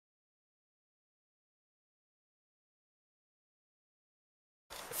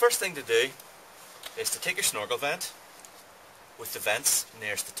first thing to do is to take your snorkel vent with the vents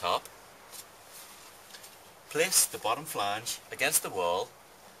nearest the top. Place the bottom flange against the wall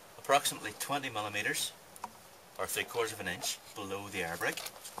approximately 20 millimeters or 3/4 of an inch below the air brake,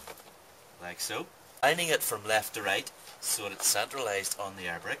 like so. Lining it from left to right so that it's centralised on the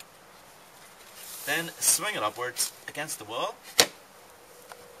air brake. Then swing it upwards against the wall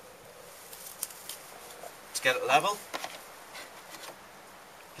to get it level.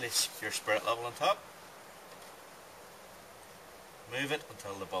 Place your spirit level on top. Move it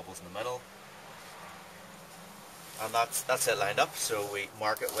until the bubble's in the middle. And that's it lined up, so we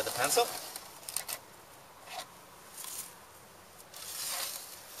mark it with a pencil.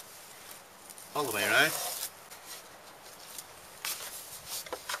 All the way around.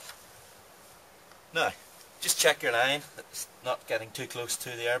 Now, just check your line, it's not getting too close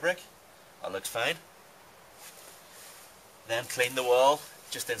to the air brake. That looks fine. Then clean the wall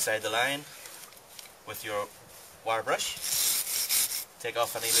just inside the line with your wire brush. Take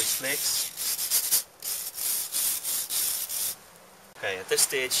off any loose flakes. Okay, at this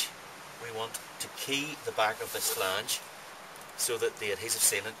stage we want to key the back of this flange so that the adhesive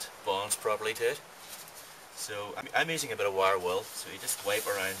sealant bonds properly to it. So I'm using a bit of wire wool, so you just wipe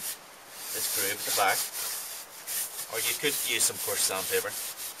around this groove at the back, or you could use some coarse sandpaper.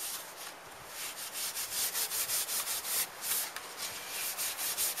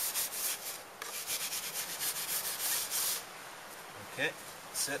 Okay,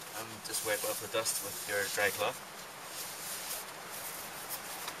 that's it, and just wipe off the dust with your dry cloth.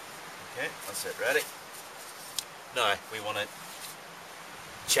 Okay, that's it, ready. Now we want to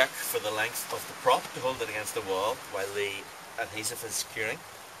check for the length of the prop to hold it against the wall while the adhesive is curing.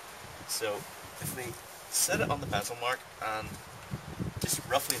 So if we set it on the pencil mark and just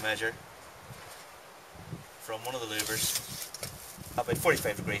roughly measure from one of the louvers about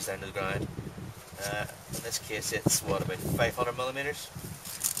 45 degrees down to the ground, in this case it's what, about 500 millimeters.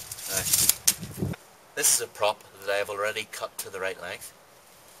 This is a prop that I've already cut to the right length.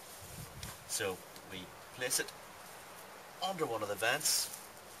 So we place it under one of the vents,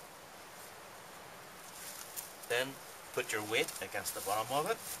 then put your weight against the bottom of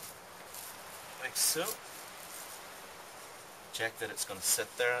it, like so. Check that it's going to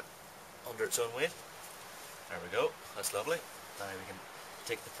sit there under its own weight. There we go, that's lovely. Now we can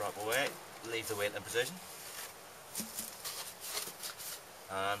take the prop away, leave the weight in position,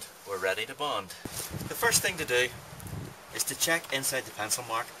 and we're ready to bond. The first thing to do is to check inside the pencil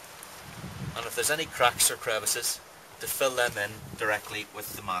mark, and if there's any cracks or crevices, to fill them in directly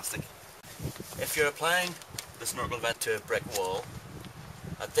with the mastic. If you're applying the snorkel vent to a brick wall,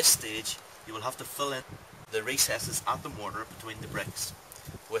 at this stage you will have to fill in the recesses at the mortar between the bricks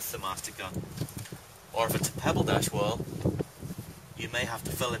with the mastic gun. Or if it's a pebble dash wall, you may have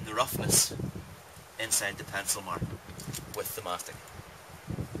to fill in the roughness inside the pencil mark with the mastic.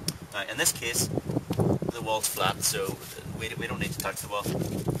 Now in this case the wall's flat, so we don't need to touch the wall.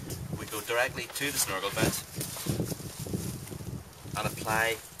 We go directly to the snorkel vent and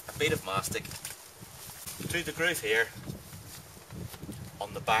apply a bead of mastic to the groove here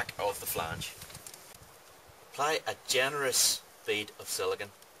on the back of the flange. Apply a generous bead of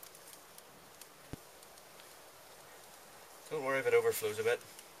silicone. Don't worry if it overflows a bit,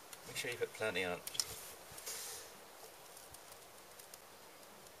 make sure you put plenty on it.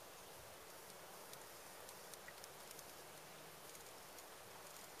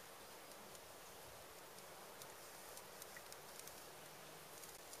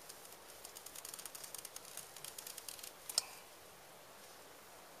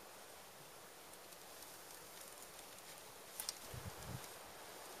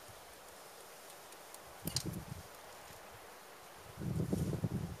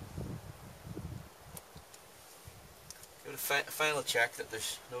 Give it a final check that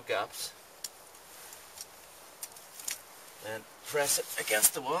there's no gaps. Then press it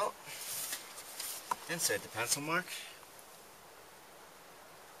against the wall, inside the pencil mark.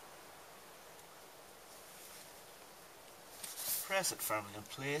 Press it firmly in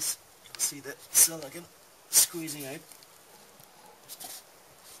place. You'll see the silicone squeezing out.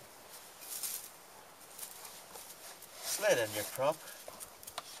 Slide in your prop.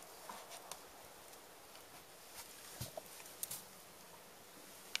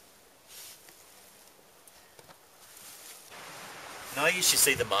 Now you should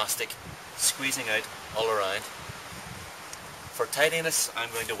see the mastic squeezing out all around. For tidiness,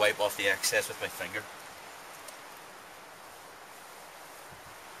 I'm going to wipe off the excess with my finger.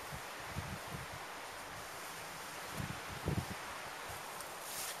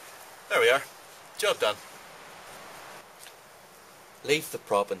 There we are. Job done. Leave the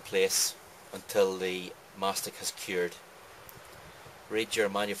prop in place until the mastic has cured. Read your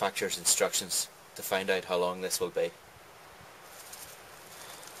manufacturer's instructions to find out how long this will be.